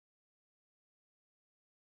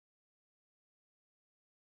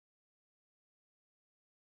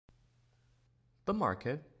The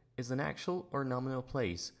market is an actual or nominal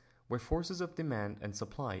place where forces of demand and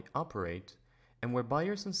supply operate and where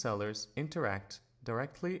buyers and sellers interact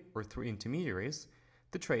directly or through intermediaries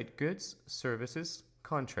to trade goods, services,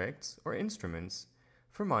 contracts, or instruments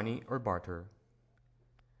for money or barter.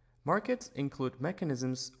 Markets include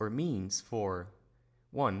mechanisms or means for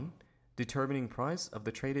 1. Determining price of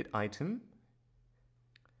the traded item.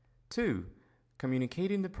 2.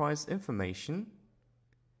 Communicating the price information.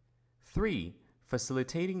 3.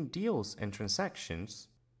 Facilitating deals and transactions.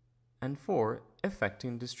 And 4.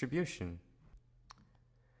 Effecting distribution.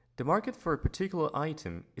 The market for a particular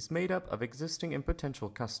item is made up of existing and potential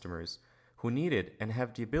customers who need it and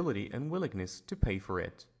have the ability and willingness to pay for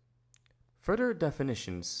it. Further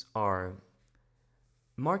definitions are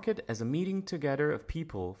market as a meeting together of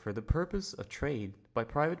people for the purpose of trade by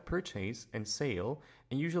private purchase and sale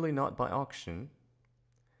and usually not by auction,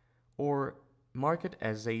 or market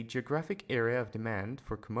as a geographic area of demand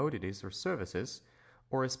for commodities or services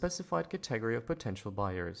or a specified category of potential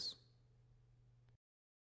buyers.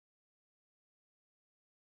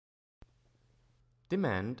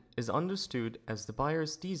 Demand is understood as the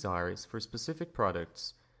buyer's desires for specific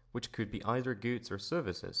products, which could be either goods or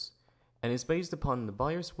services, and is based upon the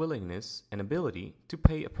buyer's willingness and ability to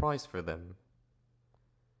pay a price for them.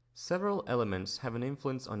 Several elements have an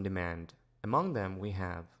influence on demand. Among them we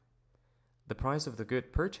have the price of the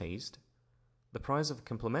good purchased, the price of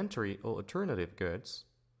complementary or alternative goods,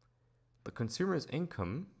 the consumer's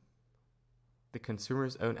income, the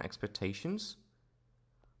consumer's own expectations,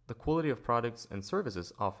 the quality of products and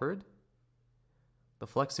services offered, the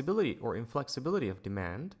flexibility or inflexibility of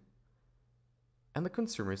demand, and the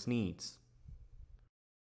consumer's needs.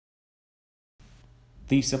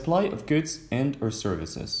 The supply of goods and/or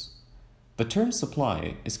services. The term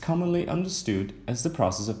supply is commonly understood as the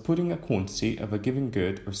process of putting a quantity of a given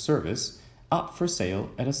good or service up for sale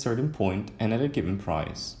at a certain point and at a given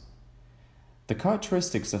price. The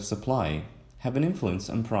characteristics of supply have an influence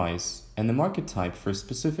on price and the market type for a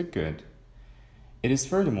specific good. It is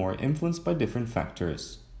furthermore influenced by different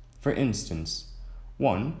factors. For instance,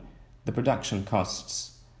 1. The production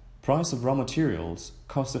costs, price of raw materials,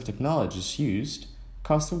 cost of technologies used,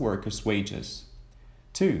 cost of workers' wages.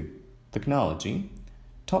 2. Technology.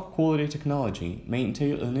 Top quality technology may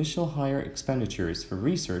entail initial higher expenditures for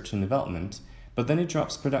research and development, but then it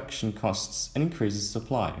drops production costs and increases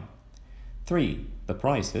supply. 3. The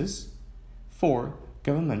prices. 4.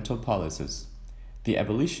 Governmental policies. The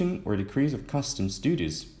abolition or decrease of customs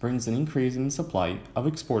duties brings an increase in the supply of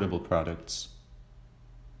exportable products.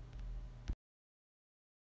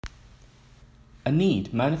 A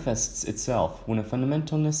need manifests itself when a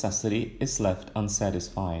fundamental necessity is left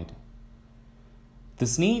unsatisfied.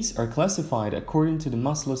 These needs are classified according to the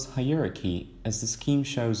Maslow's hierarchy, as the scheme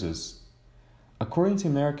shows us. According to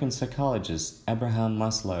American psychologist Abraham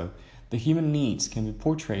Maslow, the human needs can be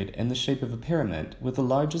portrayed in the shape of a pyramid with the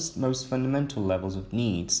largest, most fundamental levels of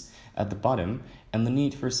needs at the bottom and the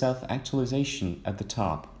need for self-actualization at the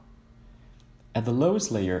top. At the lowest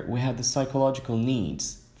layer, we have the psychological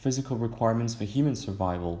needs, physical requirements for human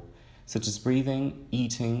survival, such as breathing,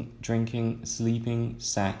 eating, drinking, sleeping,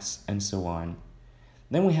 sex, and so on.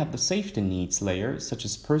 Then we have the safety needs layer, such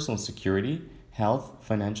as personal security, health,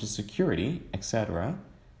 financial security, etc.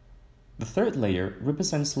 The third layer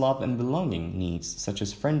represents love and belonging needs, such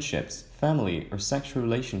as friendships, family, or sexual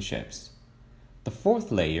relationships. The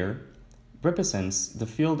fourth layer represents the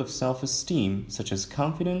field of self-esteem, such as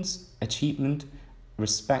confidence, achievement,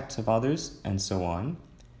 respect of others, and so on.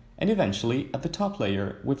 And eventually, at the top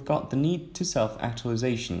layer, we've got the need to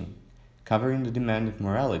self-actualization, covering the demand of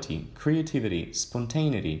morality, creativity,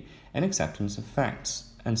 spontaneity, and acceptance of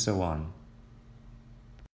facts, and so on.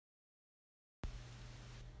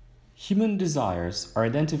 Human desires are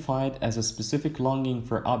identified as a specific longing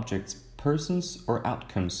for objects, persons, or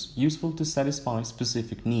outcomes useful to satisfy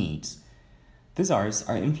specific needs. Desires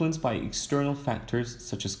are influenced by external factors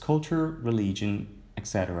such as culture, religion,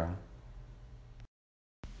 etc.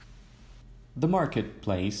 The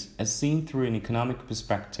marketplace as seen through an economic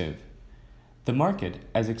perspective. The market,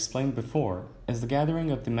 as explained before, is the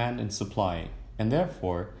gathering of demand and supply, and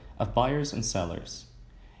therefore of buyers and sellers.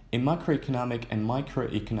 In macroeconomic and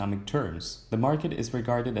microeconomic terms, the market is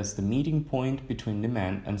regarded as the meeting point between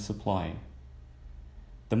demand and supply.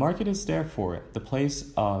 The market is therefore the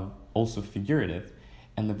place of, also figurative,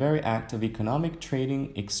 and the very act of economic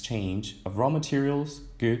trading, exchange of raw materials,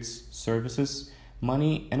 goods, services,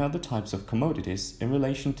 money, and other types of commodities in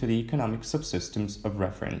relation to the economic subsystems of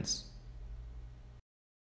reference.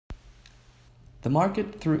 The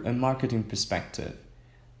market through a marketing perspective.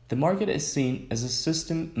 The market is seen as a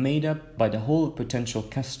system made up by the whole of potential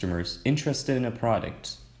customers interested in a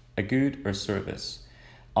product, a good or service,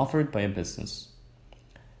 offered by a business.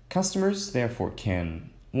 Customers therefore can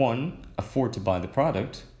 1. Afford to buy the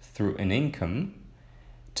product through an income,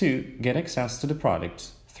 2. Get access to the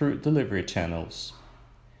product through delivery channels.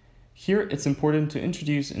 Here it's important to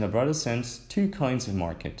introduce in a broader sense two kinds of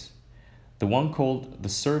market. The one called the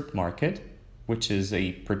served market, which is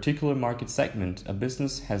a particular market segment a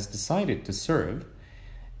business has decided to serve,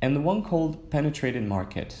 and the one called penetrated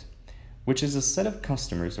market, which is a set of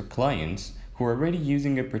customers or clients who are already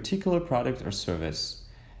using a particular product or service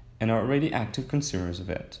and are already active consumers of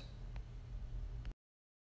it.